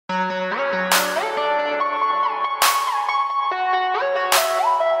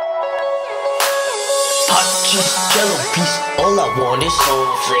Hot cheese, jello piece, all I want is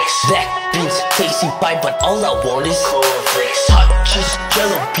cornflakes. Black beans, tasty pie, but all I want is cornflakes. Hot cheese,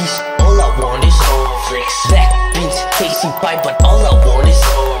 jello piece, all I want is cornflakes. Black beans, tasty pie, but all I want is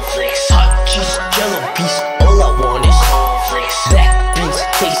cornflakes. Hot cheese, jello piece, all I want is cornflakes. Black beans,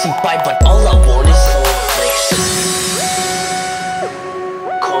 tasty pie, but all I want is cornflakes.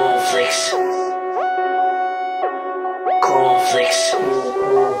 Cornflakes. Cornflakes.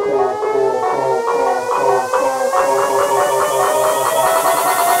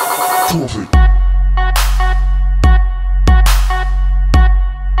 Cornflakes.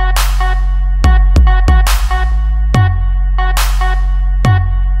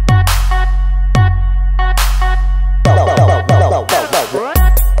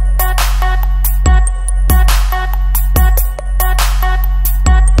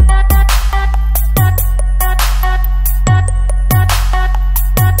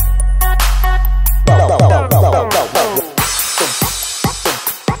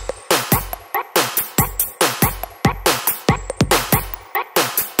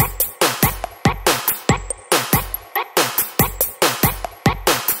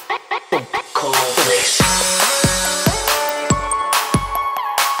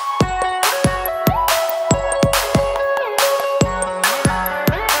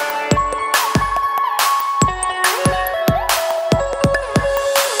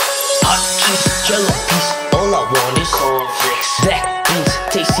 Jello piece, all I want is cornflakes. Black beans,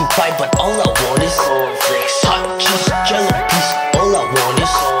 tasty pie, but all I want is cornflakes. Hot cheese, jello piece, all I want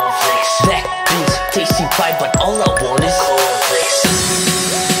is cornflakes. Black beans, tasty pie, but all I want is cornflakes.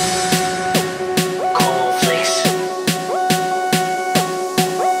 Cornflakes.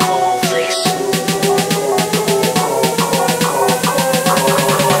 Cornflakes. Cornflakes.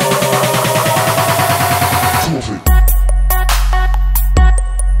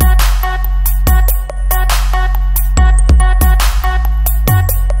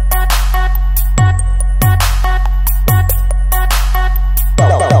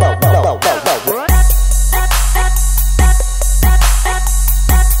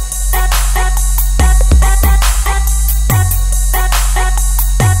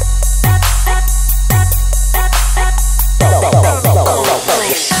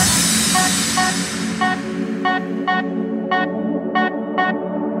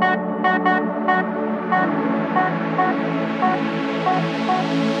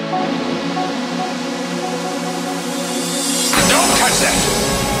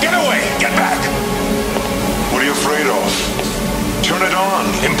 Get away! Get back! What are you afraid of? Turn it on.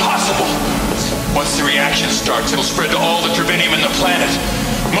 Impossible! Once the reaction starts, it'll spread to all the trivinium in the planet.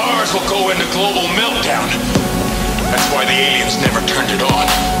 Mars will go into global meltdown. That's why the aliens never turned it on.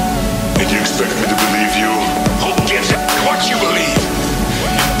 And you expect me to believe you? Who gives a what you believe?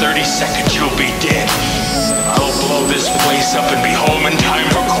 In 30 seconds, you'll be dead. I'll blow this place up and be home in time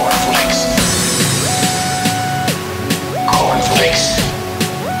for cornflakes. Cornflakes.